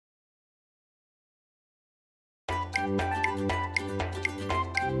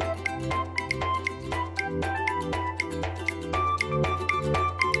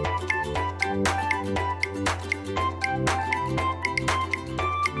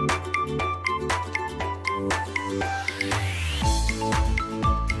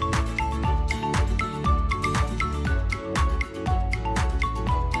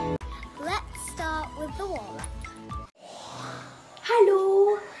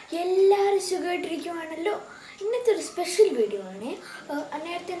സുഖമായിട്ടിരിക്കുവാണല്ലോ. ഇന്നത്തെ ഒരു special video ആണ്.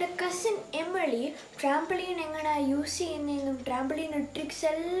 നേരത്തെ എൻ്റെ കസിൻ എമിളി ട്രാംപലീൻ എങ്ങനെ യൂസ് ചെയ്യുന്നതെന്നും ട്രാംപലീൻ ട്രിക്സ്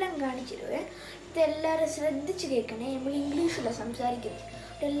എല്ലാം കാണിച്ചിരുവേ. ഇതെല്ലാവരും ശ്രദ്ധിച്ച് കേൾക്കണേ. എമിളി ഇംഗ്ലീഷിലാണ് സംസാരിക്കുന്നത്.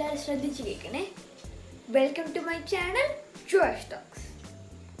 എല്ലാവരും ശ്രദ്ധിച്ച് കേൾക്കണേ. Welcome to my channel Joash Talks.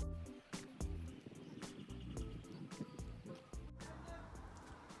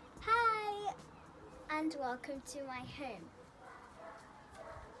 Hi and welcome to my home.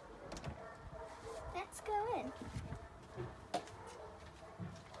 Let's go in.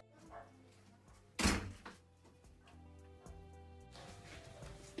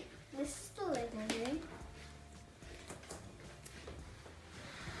 This is the living room.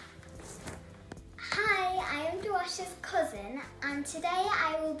 Hi, I am Joash's cousin and today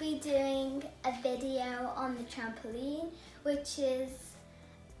I will be doing a video on the trampoline, which is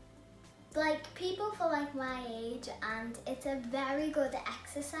like people for like my age, and it's a very good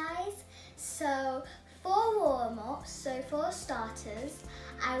exercise. So for warm-ups, so for starters,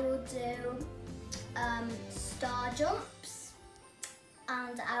 I will do star jumps,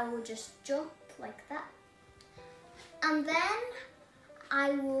 and I will just jump like that, and then I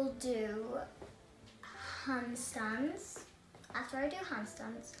will do handstands. After I do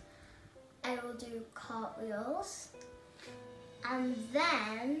handstands, I will do cartwheels, and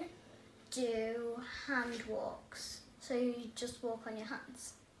then do hand walks. So you just walk on your hands.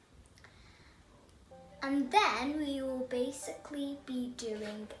 And then we will basically be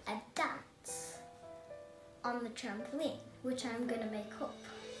doing a dance on the trampoline, which I'm going to make up.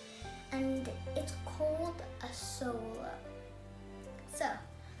 And it's called a solo. So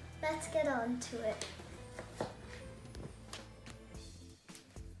let's get on to it.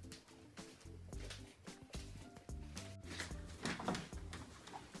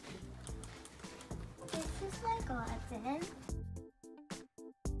 This is my garden.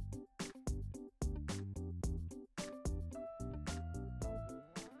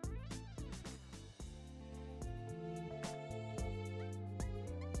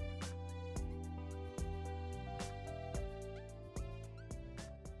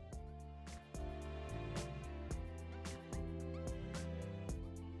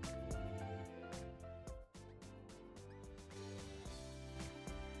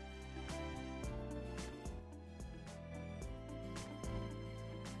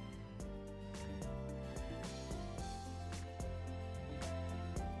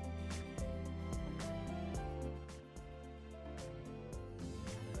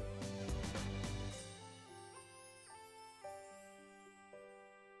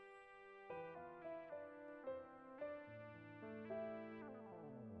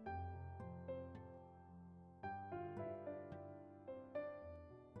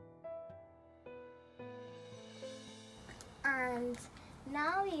 And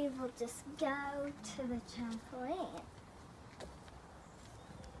now we will just go to the trampoline.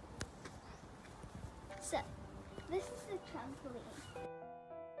 So, this is the trampoline.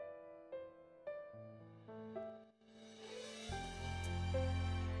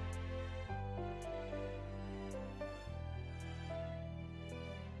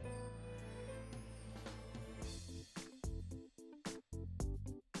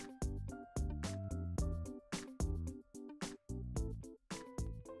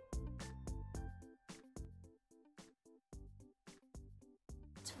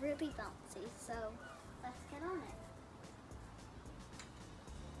 It's really bouncy, so let's get on it.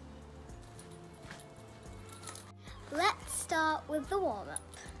 Let's start with the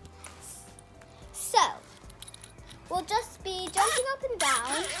warm-up. So, we'll just be jumping up and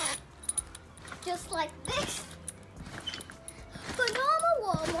down, just like this. For normal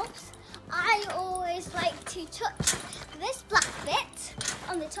warm-ups, I always like to touch this black bit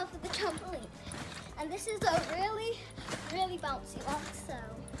on the top of the trampoline. And this is a really bouncy one, so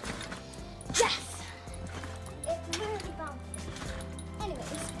yes, it's really bouncy.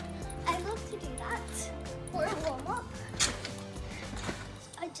 Anyways, I love to do that for a warm-up.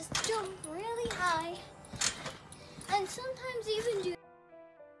 I just jump really high and sometimes even do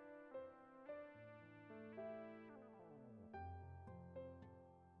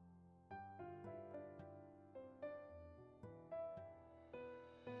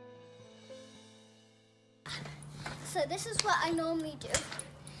So this is what I normally do.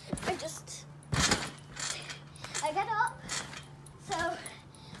 I get up, so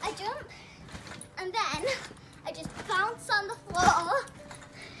I jump, and then I just bounce on the floor,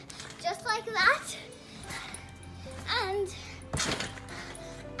 just like that. And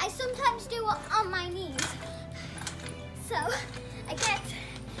I sometimes do it on my knees. So I get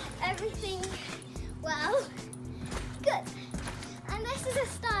everything well. Good. And this is a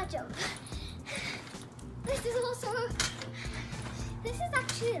star jump. This is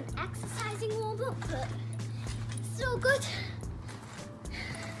actually an exercising warm-up, but still good.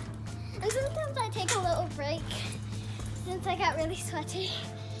 And sometimes I take a little break since I get really sweaty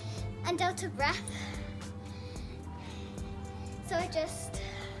and out of breath. So I just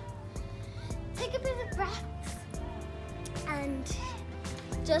take a bit of breath and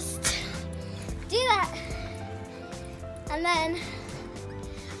just do that. And then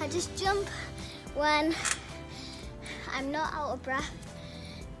I just jump when I'm not out of breath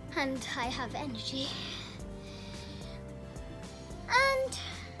and I have energy. And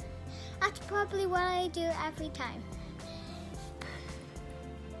that's probably what I do every time.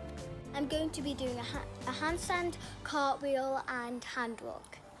 I'm going to be doing a handstand, cartwheel and hand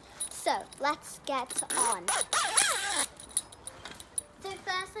walk. So let's get on. So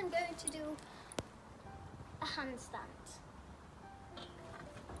first I'm going to do a handstand.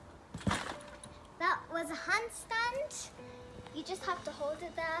 That was a handstand. You just have to hold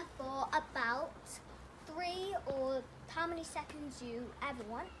it there for about 3 or how many seconds you ever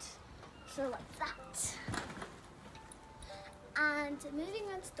want. So like that. And moving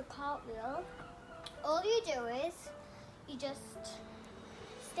on to the cartwheel, all you do is you just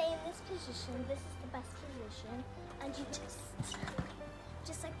stay in this position. This is the best position, and you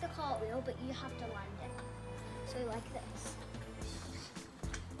just like the cartwheel, but you have to land it. So like this.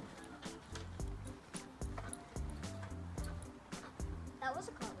 That was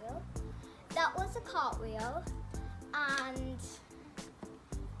a cartwheel. That was a cartwheel, and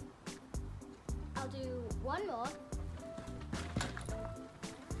I'll do one more.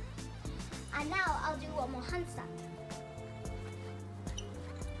 And now I'll do one more handstand.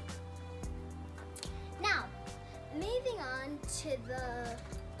 Now, moving on to the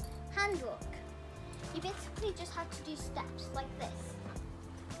hand walk. You basically just have to do steps like this.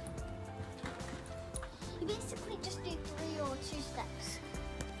 You basically just do 3 or 2 steps.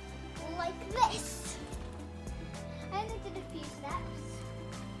 Like this. I only did a few steps.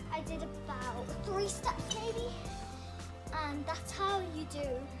 I did about 3 steps maybe. And that's how you do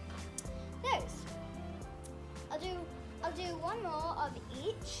those. I'll do one more of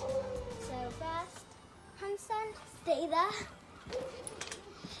each. So first, handstand, stay there.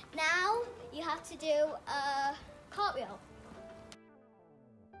 Now you have to do a cartwheel.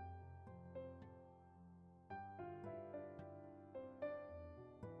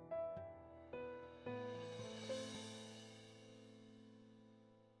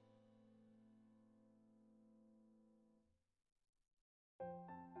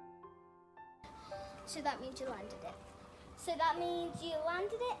 So that means you landed it. So that means you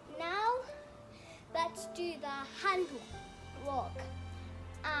landed it. Now, let's do the hand walk.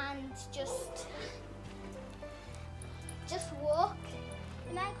 And just walk.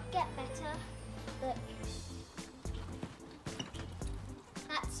 It might get better, but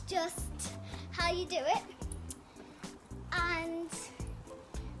that's just how you do it. And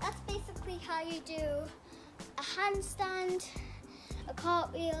that's basically how you do a handstand, a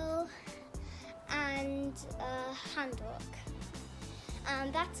cartwheel, and a hand walk.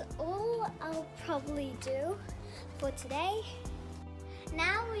 And that's all I'll probably do for today.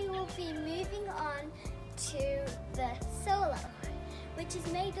 Now we will be moving on to the solo, which is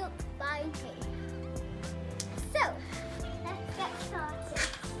made up by me. So, let's get started.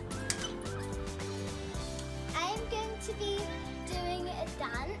 I am going to be doing a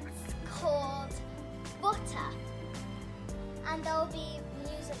dance called Butter, and there will be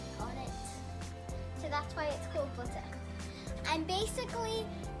music on it. So that's why it's called Butter. I'm basically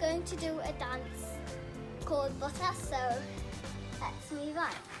going to do a dance called Butter, so let's move on.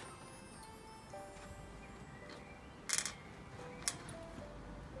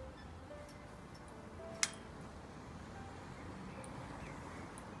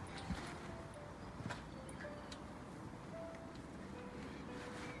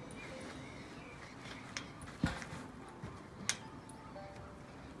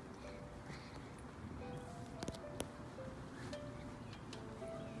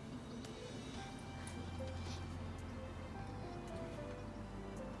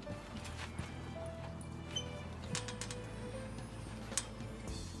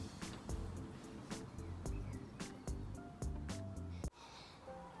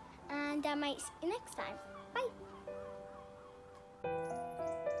 And I might see you next time. Bye.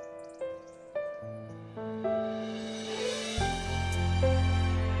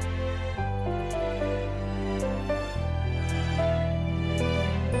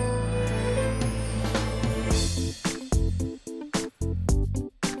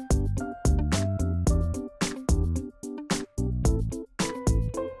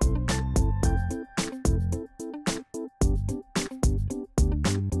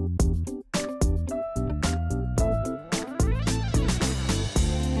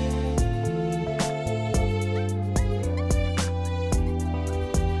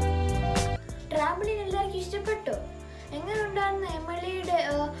 എമിലിയുടെ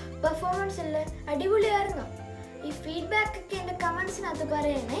performance എല്ലാം അടിപൊളിയായിരുന്നു. ഈ ഫീഡ്ബാക്കൊക്കെ എൻ്റെ കമൻസിനകത്ത്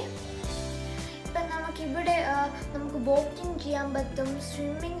പറയണേ. ഇപ്പം നമുക്കിവിടെ നമുക്ക് boating ചെയ്യാൻ പറ്റും,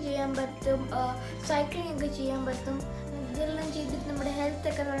 സ്വിമ്മിങ് ചെയ്യാൻ പറ്റും, സൈക്ലിംഗ് ഒക്കെ ചെയ്യാൻ പറ്റും. ഇതെല്ലാം ചെയ്തിട്ട് നമ്മുടെ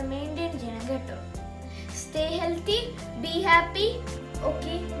ഹെൽത്തൊക്കെ നമ്മൾ മെയിൻറ്റെയിൻ ചെയ്യണം കേട്ടോ. Stay healthy, be happy.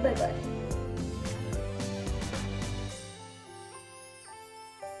 Okay, bye bye.